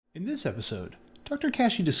In this episode, Dr.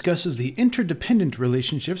 Kashey discusses the interdependent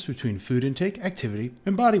relationships between food intake, activity,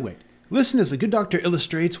 and body weight. Listen as the good doctor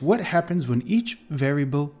illustrates what happens when each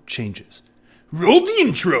variable changes. Roll the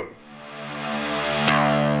intro!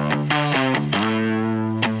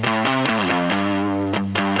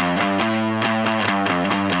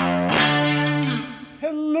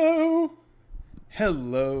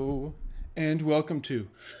 Hello, and welcome to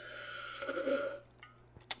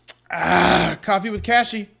Coffee with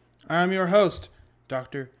Kashey. I'm your host,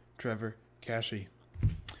 Dr. Trevor Kashey.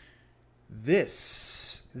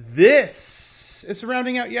 This is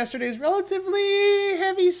rounding out yesterday's relatively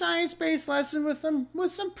heavy science-based lesson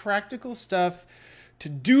with some practical stuff to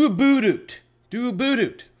do about it.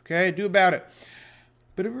 Okay, do about it.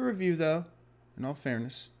 Bit of a review though, in all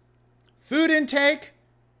fairness. Food intake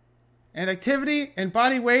and activity and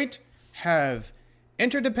body weight have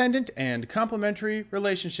interdependent and complementary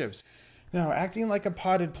relationships. Now, acting like a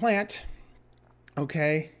potted plant,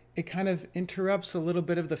 okay, it kind of interrupts a little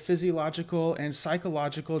bit of the physiological and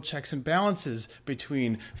psychological checks and balances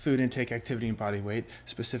between food intake, activity, and body weight,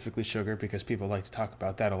 specifically sugar, because people like to talk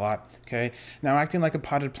about that a lot, okay? Now, acting like a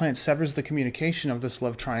potted plant severs the communication of this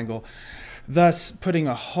love triangle, thus putting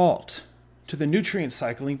a halt to the nutrient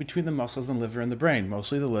cycling between the muscles and liver and the brain,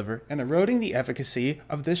 mostly the liver, and eroding the efficacy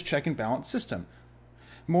of this check and balance system.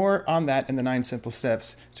 More on that in the 9 simple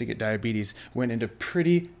steps to get diabetes. Went into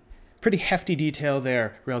pretty hefty detail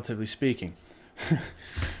there, relatively speaking.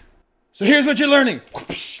 So here's what you're learning.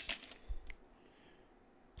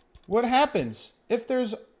 What happens if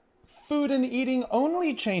there's food and eating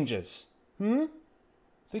only changes? Think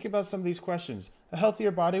about some of these questions. A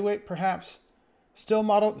healthier body weight, perhaps. Still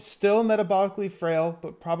metabolically frail,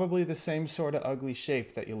 but probably the same sort of ugly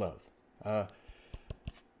shape that you loathe.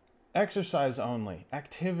 Exercise only,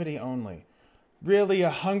 activity only. Really a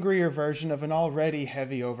hungrier version of an already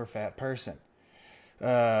heavy overfat person.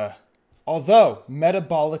 Although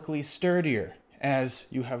metabolically sturdier, as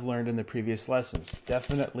you have learned in the previous lessons.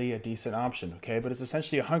 Definitely a decent option, okay? But it's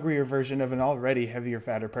essentially a hungrier version of an already heavier,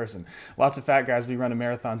 fatter person. Lots of fat guys be running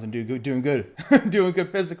marathons and doing good, doing good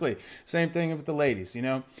physically. Same thing with the ladies, you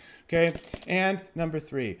know? Okay? And number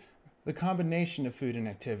 3, the combination of food and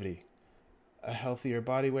activity. A healthier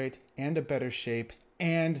body weight and a better shape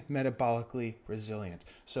and metabolically resilient.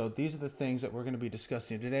 So these are the things that we're going to be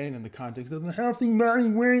discussing today, and in the context of the healthy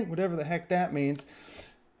body weight, whatever the heck that means.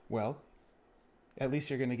 Well, at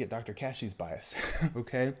least you're going to get Dr. Kashey's bias,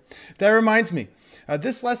 okay? That reminds me,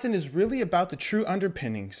 this lesson is really about the true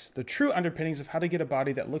underpinnings of how to get a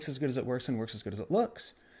body that looks as good as it works and works as good as it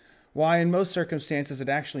looks. Why, in most circumstances, it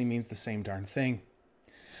actually means the same darn thing.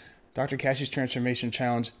 Dr. Kashey's Transformation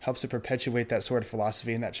Challenge helps to perpetuate that sort of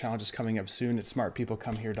philosophy, and that challenge is coming up soon at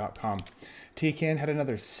smartpeoplecomehere.com. TCAN had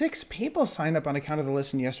another 6 people sign up on account of the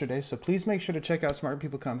lesson yesterday, so please make sure to check out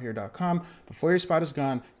smartpeoplecomehere.com before your spot is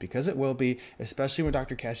gone, because it will be, especially when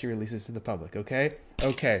Dr. Kashey releases to the public, okay?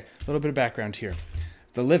 Okay, a little bit of background here.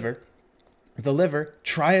 The liver,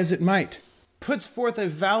 try as it might, puts forth a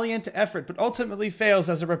valiant effort, but ultimately fails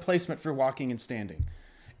as a replacement for walking and standing.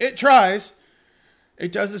 It tries.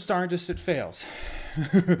 It does its darndest, it fails.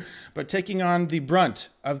 But taking on the brunt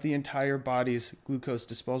of the entire body's glucose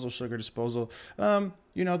disposal, sugar disposal, the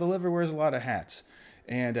liver wears a lot of hats.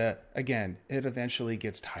 And again, it eventually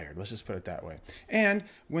gets tired. Let's just put it that way. And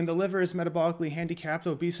when the liver is metabolically handicapped,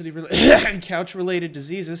 obesity, and couch-related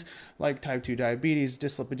diseases like type 2 diabetes,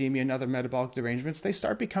 dyslipidemia, and other metabolic derangements, they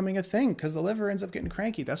start becoming a thing because the liver ends up getting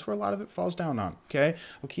cranky. That's where a lot of it falls down on, okay?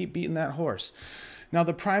 We'll keep beating that horse. Now,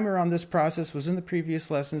 the primer on this process was in the previous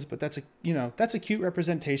lessons, but that's a cute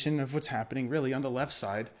representation of what's happening really on the left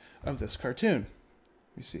side of this cartoon.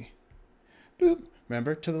 Let me see. Boop.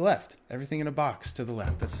 Remember, to the left. Everything in a box to the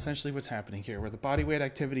left. That's essentially what's happening here, where the body weight,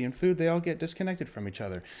 activity, and food, they all get disconnected from each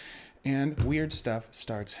other. And weird stuff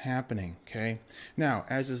starts happening, okay? Now,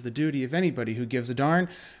 as is the duty of anybody who gives a darn,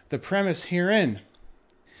 the premise herein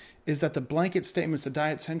is that the blanket statements of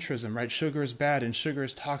diet centrism, right? Sugar is bad and sugar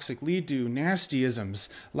is toxic, lead to nastyisms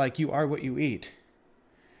like you are what you eat.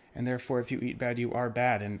 And therefore, if you eat bad, you are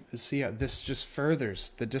bad. And see how this just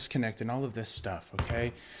furthers the disconnect and all of this stuff,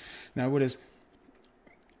 okay? Now,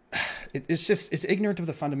 it's ignorant of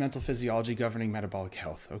the fundamental physiology governing metabolic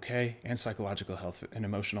health, okay? And psychological health and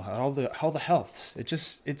emotional health, all the healths.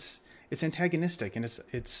 It's antagonistic, and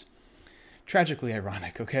it's tragically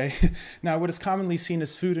ironic, okay? Now, what is commonly seen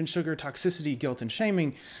as food and sugar toxicity, guilt, and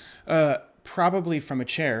shaming, probably from a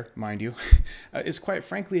chair, mind you, is quite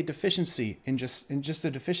frankly a deficiency in just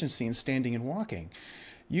a deficiency in standing and walking.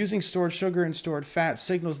 Using stored sugar and stored fat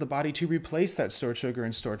signals the body to replace that stored sugar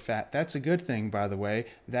and stored fat. That's a good thing, by the way.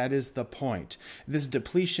 That is the point. This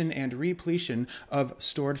depletion and repletion of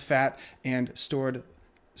stored fat and stored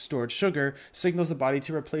sugar signals the body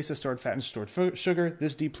to replace the stored fat and stored sugar.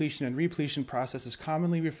 This depletion and repletion process is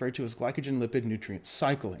commonly referred to as glycogen lipid nutrient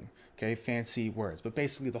cycling. Okay, fancy words. But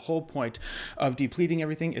basically the whole point of depleting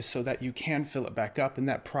everything is so that you can fill it back up, and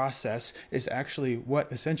that process is actually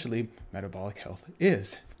what essentially metabolic health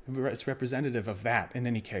is. It's representative of that in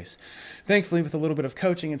any case. Thankfully, with a little bit of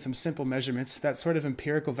coaching and some simple measurements, that sort of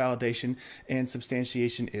empirical validation and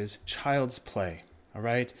substantiation is child's play. All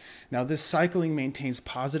right. Now, this cycling maintains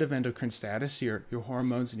positive endocrine status. Your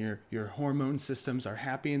hormones and your hormone systems are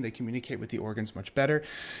happy and they communicate with the organs much better.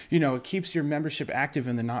 It keeps your membership active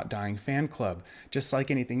in the Not Dying fan club. Just like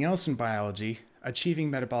anything else in biology, achieving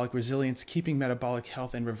metabolic resilience, keeping metabolic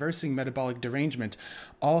health, and reversing metabolic derangement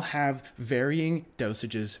all have varying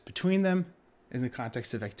dosages between them in the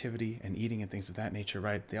context of activity and eating and things of that nature,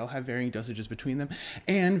 right? They all have varying dosages between them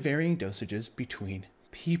and varying dosages between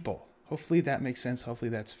people. Hopefully that makes sense.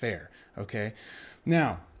 Hopefully that's fair. Okay.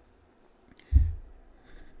 Now,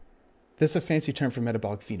 this is a fancy term for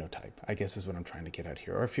metabolic phenotype, I guess is what I'm trying to get at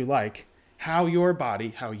here. Or if you like, how your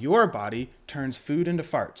body turns food into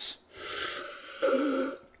farts.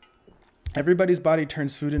 Everybody's body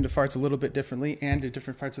turns food into farts a little bit differently and at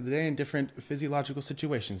different parts of the day in different physiological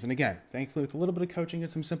situations. And again, thankfully with a little bit of coaching and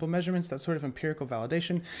some simple measurements, that sort of empirical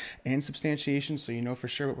validation and substantiation, so you know for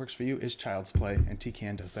sure what works for you, is child's play, and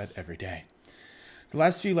TCAN does that every day. The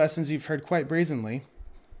last few lessons you've heard quite brazenly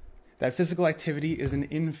that physical activity is an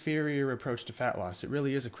inferior approach to fat loss. It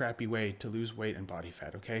really is a crappy way to lose weight and body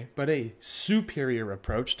fat, okay? But a superior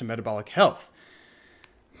approach to metabolic health.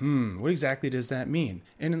 What exactly does that mean?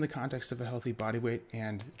 And in the context of a healthy body weight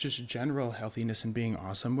and just general healthiness and being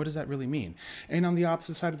awesome, what does that really mean? And on the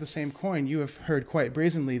opposite side of the same coin, you have heard quite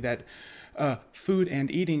brazenly that food and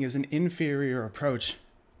eating is an inferior approach.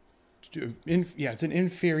 It's an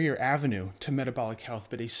inferior avenue to metabolic health,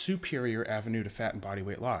 but a superior avenue to fat and body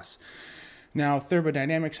weight loss. Now,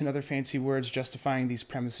 thermodynamics and other fancy words justifying these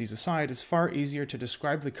premises aside, it's far easier to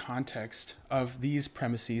describe the context of these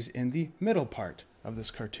premises in the middle part of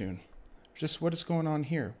this cartoon. Just what is going on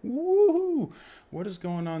here? Woohoo! What is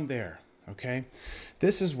going on there? Okay,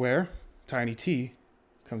 this is where tiny t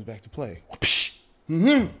comes back to play.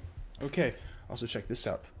 Okay, also check this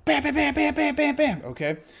out. Bam, bam, bam, bam, bam, bam, bam.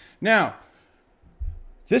 Okay, now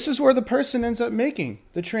this is where the person ends up making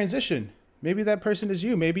the transition. Maybe that person is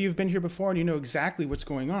you. Maybe you've been here before and you know exactly what's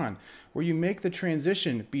going on, where you make the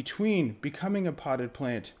transition between becoming a potted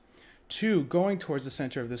plant to going towards the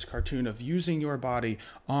center of this cartoon of using your body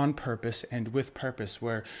on purpose and with purpose,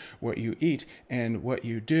 where what you eat and what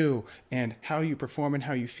you do and how you perform and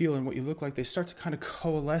how you feel and what you look like, they start to kind of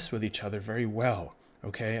coalesce with each other very well.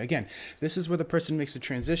 Okay, again, this is where the person makes the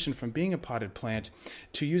transition from being a potted plant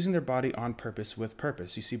to using their body on purpose with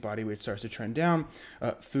purpose. You see body weight starts to trend down,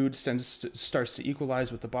 food starts to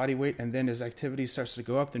equalize with the body weight, and then as activity starts to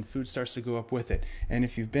go up, then food starts to go up with it. And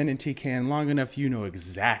if you've been in TCAN long enough, you know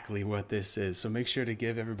exactly what this is. So make sure to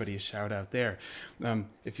give everybody a shout out there.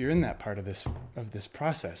 If you're in that part of this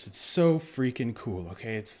process, it's so freaking cool.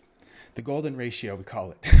 Okay, it's the golden ratio, we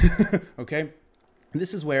call it. Okay.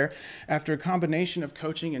 This is where, after a combination of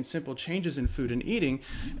coaching and simple changes in food and eating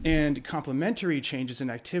and complementary changes in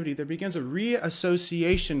activity, there begins a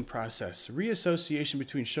reassociation process, reassociation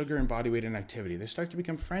between sugar and body weight and activity. They start to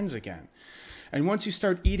become friends again. And once you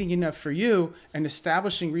start eating enough for you and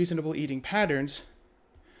establishing reasonable eating patterns,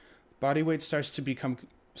 body weight starts to become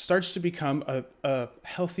a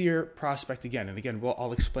healthier prospect again. And again,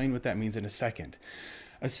 I'll explain what that means in a second.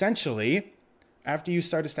 Essentially, after you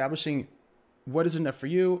start establishing what is enough for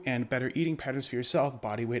you and better eating patterns for yourself,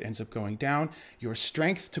 body weight ends up going down. Your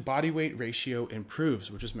strength to body weight ratio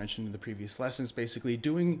improves, which was mentioned in the previous lessons. Basically,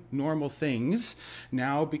 doing normal things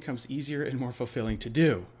now becomes easier and more fulfilling to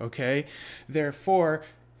do, okay? Therefore,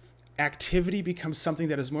 activity becomes something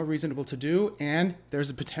that is more reasonable to do, and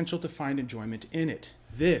there's a potential to find enjoyment in it.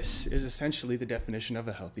 This is essentially the definition of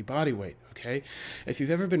a healthy body weight, okay? If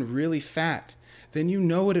you've ever been really fat, then you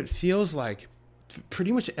know what it feels like.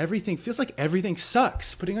 Pretty much everything feels like everything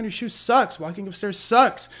sucks. Putting on your shoes sucks. Walking upstairs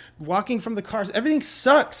sucks. Walking from the cars, everything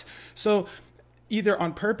sucks. So either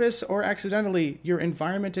on purpose or accidentally, your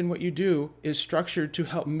environment and what you do is structured to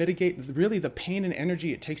help mitigate really the pain and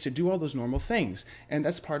energy it takes to do all those normal things. And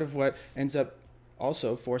that's part of what ends up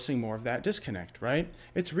also forcing more of that disconnect, right?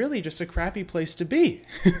 It's really just a crappy place to be.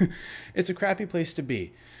 It's a crappy place to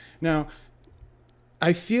be. Now,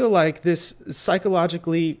 I feel like this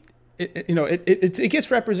psychologically it gets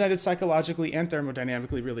represented psychologically and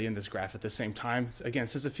thermodynamically really in this graph at the same time. Again,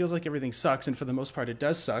 since it feels like everything sucks, and for the most part it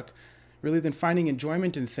does suck, really then finding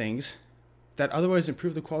enjoyment in things that otherwise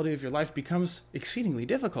improve the quality of your life becomes exceedingly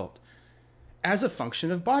difficult as a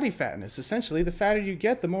function of body fatness. Essentially, the fatter you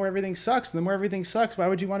get, the more everything sucks. And the more everything sucks, why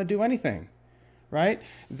would you want to do anything? Right?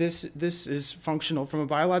 This is functional from a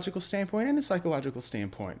biological standpoint and a psychological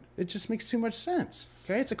standpoint. It just makes too much sense.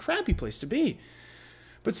 Okay? It's a crappy place to be.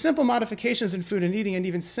 But simple modifications in food and eating, and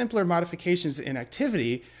even simpler modifications in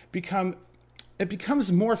activity,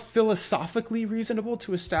 becomes more philosophically reasonable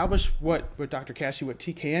to establish what Dr. Kashey, what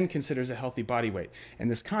TKN considers a healthy body weight. In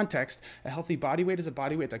this context, a healthy body weight is a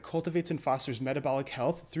body weight that cultivates and fosters metabolic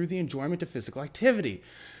health through the enjoyment of physical activity.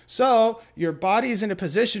 So your body is in a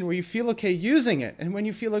position where you feel okay using it. And when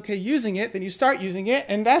you feel okay using it, then you start using it.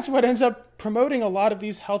 And that's what ends up promoting a lot of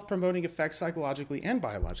these health promoting effects psychologically and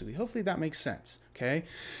biologically. Hopefully that makes sense. Okay.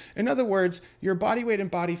 In other words, your body weight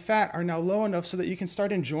and body fat are now low enough so that you can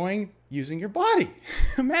start enjoying using your body.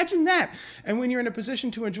 Imagine that. And when you're in a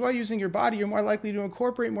position to enjoy using your body, you're more likely to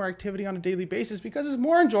incorporate more activity on a daily basis because it's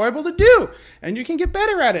more enjoyable to do. And you can get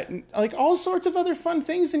better at it. And like all sorts of other fun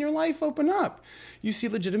things in your life open up. You see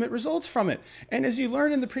legitimate results from it. And as you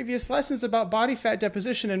learned in the previous lessons about body fat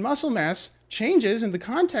deposition and muscle mass changes in the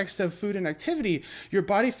context of food and activity, your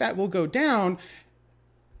body fat will go down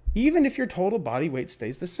even if your total body weight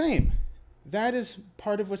stays the same. That is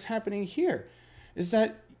part of what's happening here, is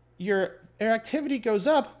that your activity goes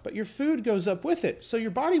up, but your food goes up with it. So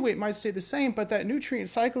your body weight might stay the same, but that nutrient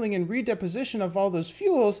cycling and redeposition of all those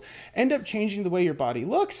fuels end up changing the way your body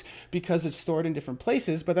looks because it's stored in different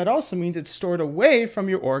places, but that also means it's stored away from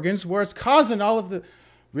your organs where it's causing all of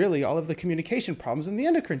the communication problems in the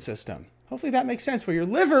endocrine system. Hopefully that makes sense, where your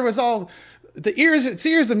liver was its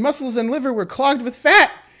ears and muscles and liver were clogged with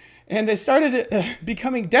fat. And they started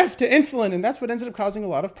becoming deaf to insulin, and that's what ended up causing a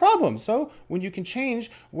lot of problems. So when you can change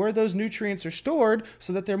where those nutrients are stored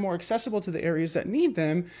so that they're more accessible to the areas that need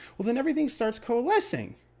them, well, then everything starts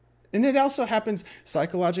coalescing. And it also happens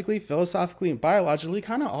psychologically, philosophically, and biologically,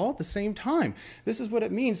 kind of all at the same time. This is what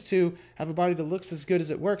it means to have a body that looks as good as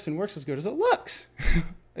it works and works as good as it looks.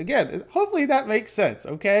 Again, hopefully that makes sense,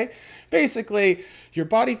 okay? Basically, your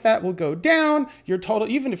body fat will go down,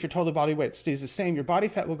 even if your total body weight stays the same, your body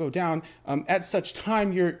fat will go down at such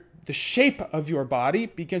time the shape of your body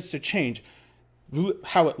begins to change.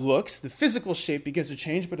 How it looks, the physical shape begins to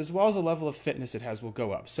change, but as well as the level of fitness it has will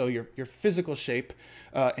go up. So your physical shape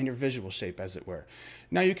and your visual shape, as it were.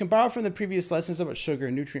 Now you can borrow from the previous lessons about sugar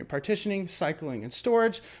and nutrient partitioning, cycling, and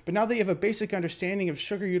storage, but now that you have a basic understanding of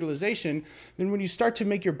sugar utilization, then when you start to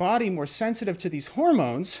make your body more sensitive to these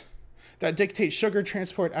hormones that dictate sugar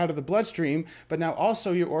transport out of the bloodstream, but now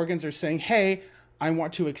also your organs are saying, hey, I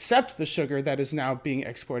want to accept the sugar that is now being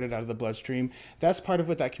exported out of the bloodstream. That's part of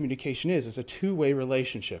what that communication is. It's a two-way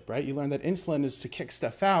relationship, right? You learn that insulin is to kick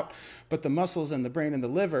stuff out, but the muscles and the brain and the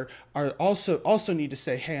liver are also need to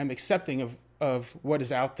say, hey, I'm accepting of what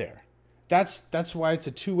is out there. That's why it's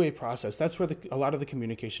a two-way process. That's where a lot of the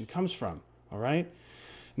communication comes from, all right?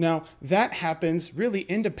 Now, that happens really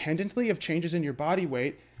independently of changes in your body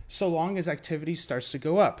weight so long as activity starts to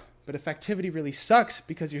go up. But if activity really sucks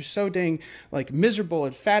because you're so dang miserable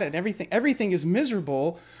and fat and everything is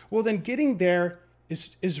miserable, well then getting there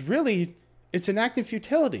is really, it's an act of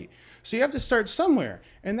futility. So you have to start somewhere.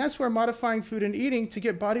 And that's where modifying food and eating to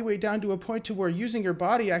get body weight down to a point to where using your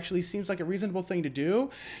body actually seems like a reasonable thing to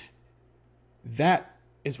do. That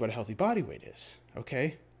is what a healthy body weight is,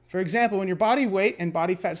 okay? For example, when your body weight and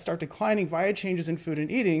body fat start declining via changes in food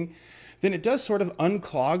and eating, then it does sort of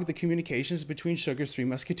unclog the communications between sugar's three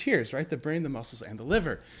musketeers, right? The brain, the muscles, and the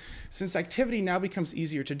liver. Since activity now becomes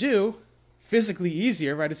easier to do, physically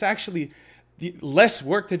easier, right? It's actually less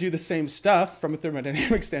work to do the same stuff from a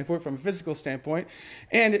thermodynamic standpoint, from a physical standpoint,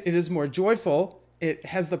 and it is more joyful. It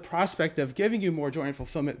has the prospect of giving you more joy and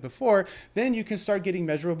fulfillment before, then you can start getting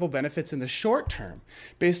measurable benefits in the short term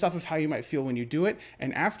based off of how you might feel when you do it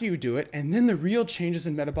and after you do it. And then the real changes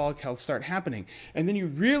in metabolic health start happening. And then you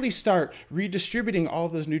really start redistributing all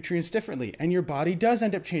of those nutrients differently. And your body does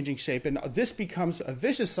end up changing shape. And this becomes a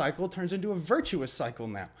vicious cycle, turns into a virtuous cycle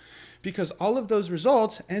now, because all of those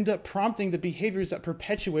results end up prompting the behaviors that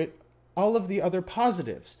perpetuate all of the other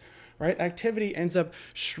positives. Right? Activity ends up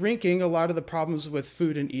shrinking a lot of the problems with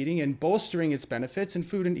food and eating and bolstering its benefits, and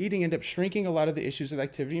food and eating end up shrinking a lot of the issues with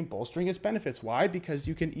activity and bolstering its benefits. Why? Because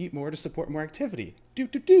you can eat more to support more activity.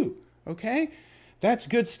 Okay? That's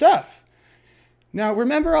good stuff. Now,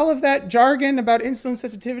 remember all of that jargon about insulin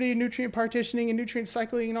sensitivity and nutrient partitioning and nutrient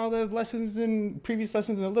cycling and all the lessons in previous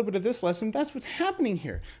lessons and a little bit of this lesson? That's what's happening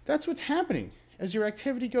here. That's what's happening. as your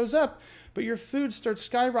activity goes up, but your food starts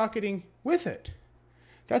skyrocketing with it.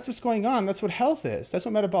 That's what's going on. That's what health is. That's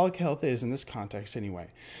what metabolic health is in this context anyway.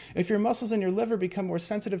 If your muscles and your liver become more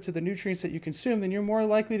sensitive to the nutrients that you consume, then you're more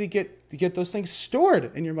likely to get those things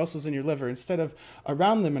stored in your muscles and your liver instead of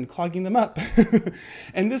around them and clogging them up.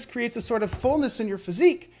 And this creates a sort of fullness in your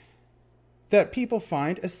physique that people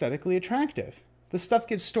find aesthetically attractive. The stuff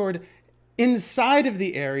gets stored inside of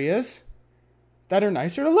the areas that are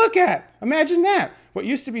nicer to look at. Imagine that. What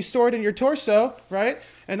used to be stored in your torso, right?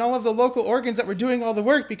 And all of the local organs that were doing all the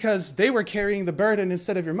work because they were carrying the burden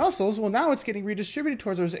instead of your muscles, well, now it's getting redistributed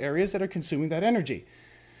towards those areas that are consuming that energy.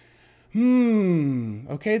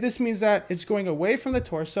 Okay, this means that it's going away from the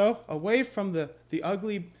torso, away from the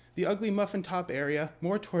ugly muffin top area,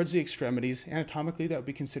 more towards the extremities. Anatomically, that would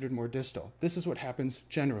be considered more distal. This is what happens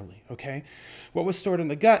generally, okay? What was stored in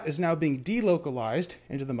the gut is now being delocalized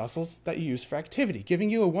into the muscles that you use for activity, giving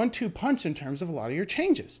you a 1-2 punch in terms of a lot of your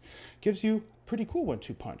changes. Gives you a pretty cool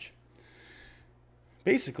 1-2 punch.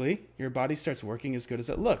 Basically, your body starts working as good as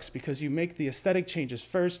it looks because you make the aesthetic changes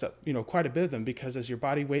first, quite a bit of them, because as your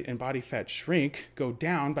body weight and body fat shrink, go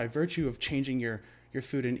down by virtue of changing your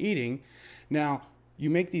food and eating. Now, you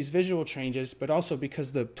make these visual changes, but also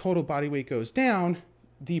because the total body weight goes down,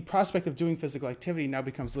 the prospect of doing physical activity now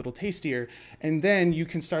becomes a little tastier, and then you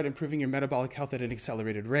can start improving your metabolic health at an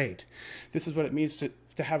accelerated rate. This is what it means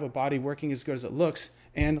to have a body working as good as it looks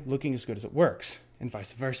and looking as good as it works, and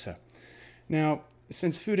vice versa. Now,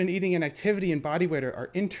 since food and eating and activity and body weight are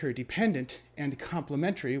interdependent and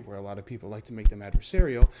complementary, where a lot of people like to make them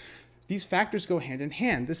adversarial, these factors go hand in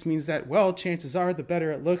hand. This means that, well, chances are the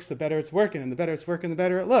better it looks, the better it's working, and the better it's working, the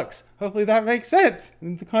better it looks. Hopefully that makes sense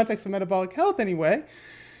in the context of metabolic health anyway.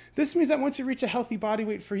 This means that once you reach a healthy body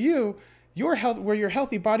weight for you, your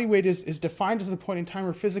healthy body weight is defined as the point in time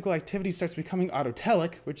where physical activity starts becoming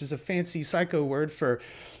autotelic, which is a fancy psycho word for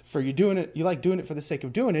you doing it. You like doing it for the sake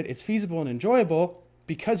of doing it. It's feasible and enjoyable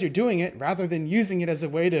because you're doing it rather than using it as a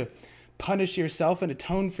way to punish yourself and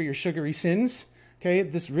atone for your sugary sins. Okay,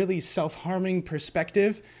 this really self-harming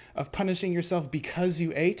perspective of punishing yourself because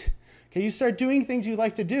you ate. Okay, you start doing things you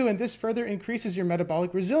like to do, and this further increases your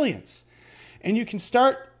metabolic resilience. And you can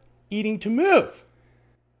start eating to move.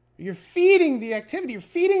 You're feeding the activity. You're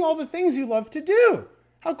feeding all the things you love to do.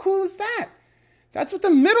 How cool is that? That's what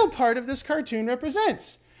the middle part of this cartoon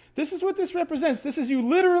represents. This is what this represents. This is you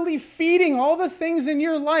literally feeding all the things in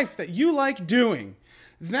your life that you like doing.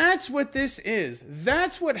 That's what this is.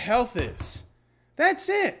 That's what health is. That's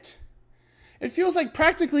it. It feels like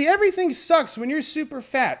practically everything sucks when you're super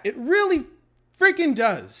fat. It really freaking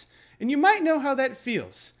does. And you might know how that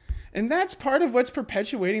feels. And that's part of what's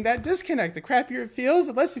perpetuating that disconnect. The crappier it feels,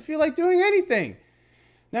 the less you feel like doing anything.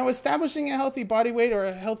 Now, establishing a healthy body weight or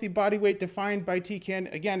a healthy body weight defined by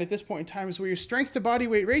TCAN, again, at this point in time is where your strength to body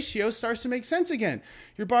weight ratio starts to make sense again.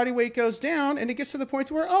 Your body weight goes down and it gets to the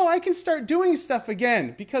point where, I can start doing stuff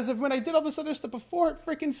again because of when I did all this other stuff before, it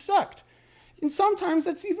freaking sucked. And sometimes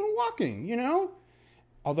that's even walking,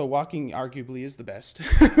 Although walking arguably is the best,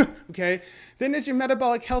 okay? Then as your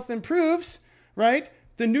metabolic health improves, right?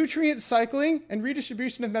 The nutrient cycling and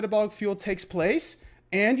redistribution of metabolic fuel takes place,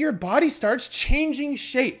 and your body starts changing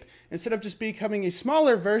shape. Instead of just becoming a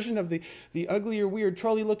smaller version of the uglier, weird,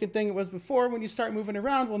 trolley-looking thing it was before, when you start moving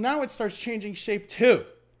around, well, now it starts changing shape too,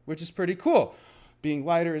 which is pretty cool. Being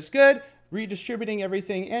lighter is good. Redistributing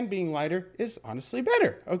everything and being lighter is honestly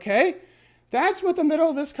better, okay? That's what the middle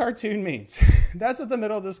of this cartoon means. That's what the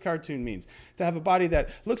middle of this cartoon means. To have a body that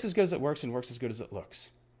looks as good as it works and works as good as it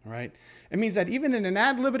looks. All right? It means that even in an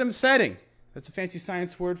ad libitum setting, that's a fancy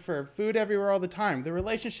science word for food everywhere all the time, the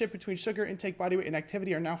relationship between sugar intake, body weight, and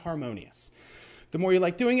activity are now harmonious. The more you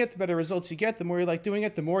like doing it, the better results you get. The more you like doing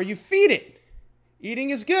it, the more you feed it. Eating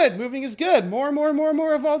is good. Moving is good. More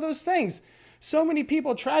of all those things. So many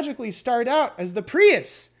people tragically start out as the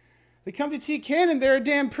Prius. They come to TCAN and they're a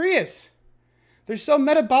damn Prius. They're so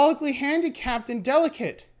metabolically handicapped and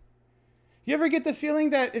delicate. You ever get the feeling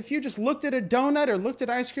that if you just looked at a donut or looked at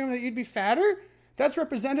ice cream that you'd be fatter? That's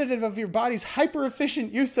representative of your body's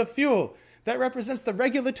hyper-efficient use of fuel. That represents the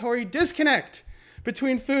regulatory disconnect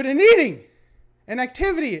between food and eating and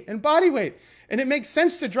activity and body weight. And it makes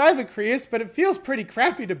sense to drive a Prius, but it feels pretty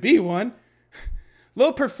crappy to be one.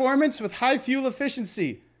 Low performance with high fuel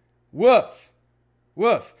efficiency. Woof.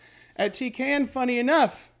 Woof. At TKN, funny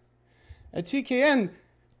enough, at TKN,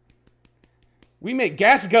 we make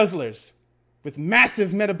gas guzzlers with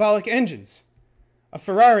massive metabolic engines. A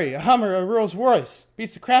Ferrari, a Hummer, a Rolls Royce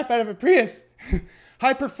beats the crap out of a Prius.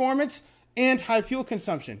 High performance and high fuel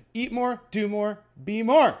consumption. Eat more, do more, be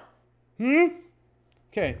more.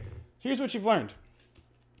 Okay, here's what you've learned.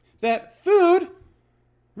 that food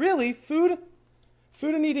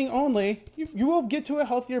and eating only, you will get to a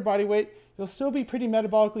healthier body weight. You'll still be pretty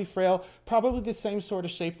metabolically frail, probably the same sort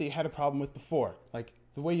of shape that you had a problem with before. Like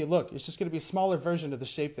the way you look, it's just going to be a smaller version of the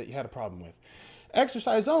shape that you had a problem with.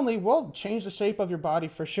 Exercise only will change the shape of your body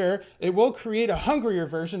for sure. It will create a hungrier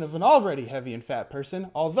version of an already heavy and fat person,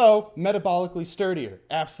 although metabolically sturdier,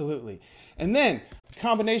 absolutely. And then,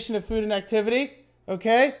 combination of food and activity,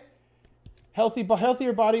 okay?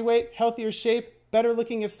 Healthier body weight, healthier shape, better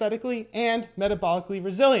looking aesthetically, and metabolically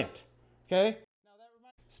resilient, okay?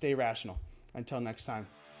 Stay rational. Until next time.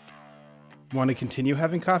 Want to continue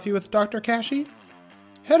having coffee with Dr. Kashey?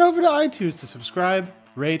 Head over to iTunes to subscribe,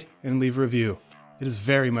 rate, and leave a review. It is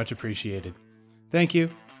very much appreciated. Thank you,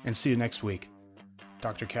 and see you next week.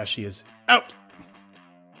 Dr. Kashey is out.